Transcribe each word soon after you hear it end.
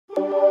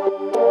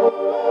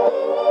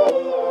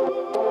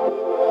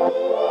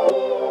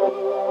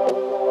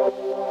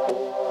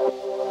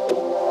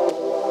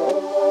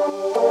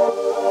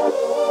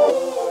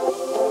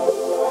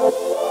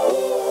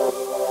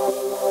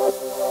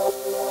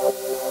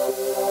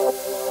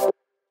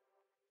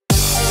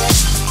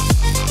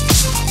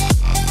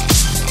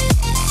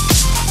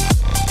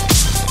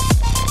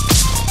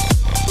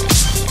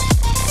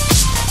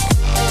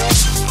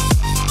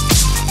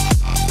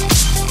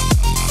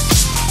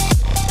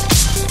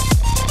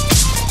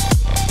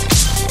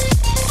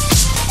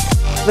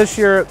This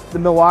year, the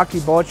Milwaukee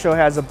Boat Show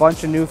has a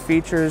bunch of new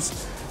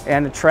features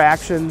and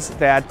attractions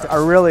that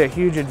are really a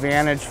huge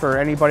advantage for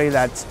anybody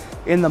that's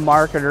in the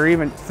market or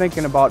even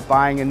thinking about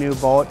buying a new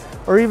boat,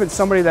 or even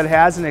somebody that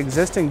has an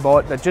existing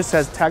boat that just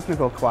has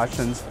technical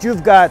questions.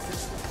 You've got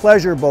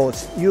pleasure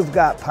boats, you've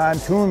got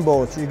pontoon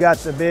boats, you've got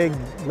the big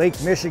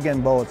Lake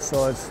Michigan boats,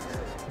 so it's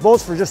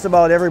boats for just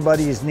about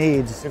everybody's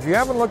needs. If you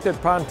haven't looked at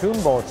pontoon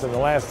boats in the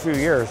last few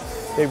years,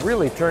 they've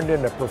really turned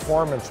into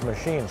performance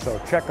machines, so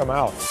check them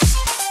out.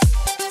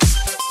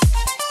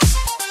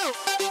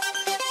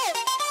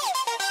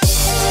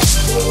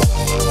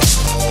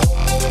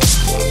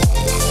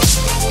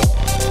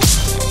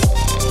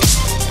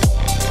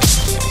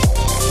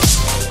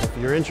 If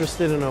you're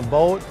interested in a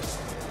boat,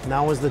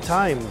 now is the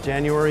time.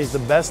 January is the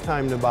best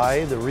time to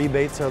buy. The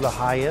rebates are the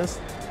highest.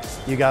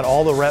 You got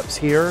all the reps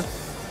here,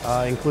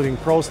 including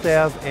pro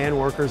staff and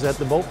workers at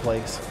the boat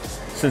place.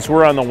 Since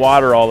we're on the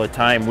water all the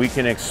time, we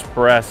can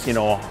express,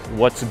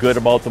 what's good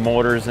about the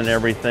motors and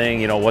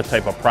everything, what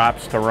type of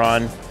props to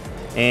run,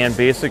 and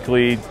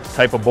basically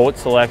type of boat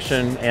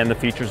selection and the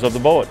features of the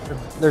boat.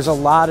 There's a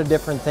lot of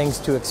different things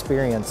to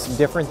experience,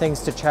 different things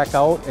to check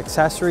out,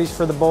 accessories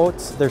for the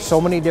boats. There's so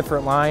many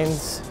different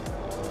lines,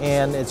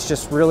 and it's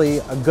just really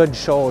a good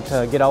show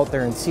to get out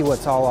there and see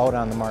what's all out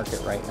on the market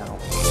right now.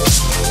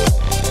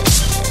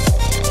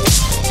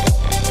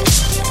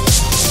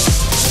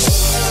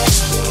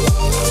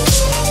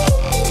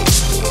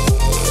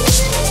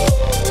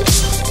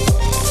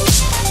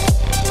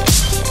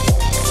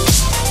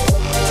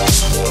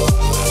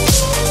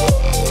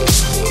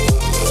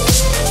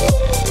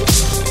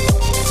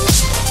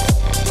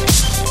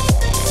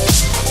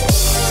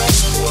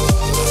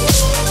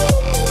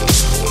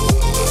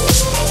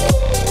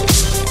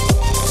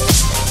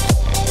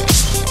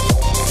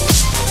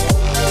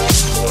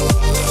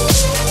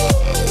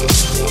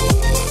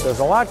 There's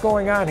a lot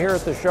going on here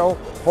at the show.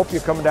 Hope you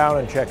come down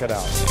and check it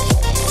out.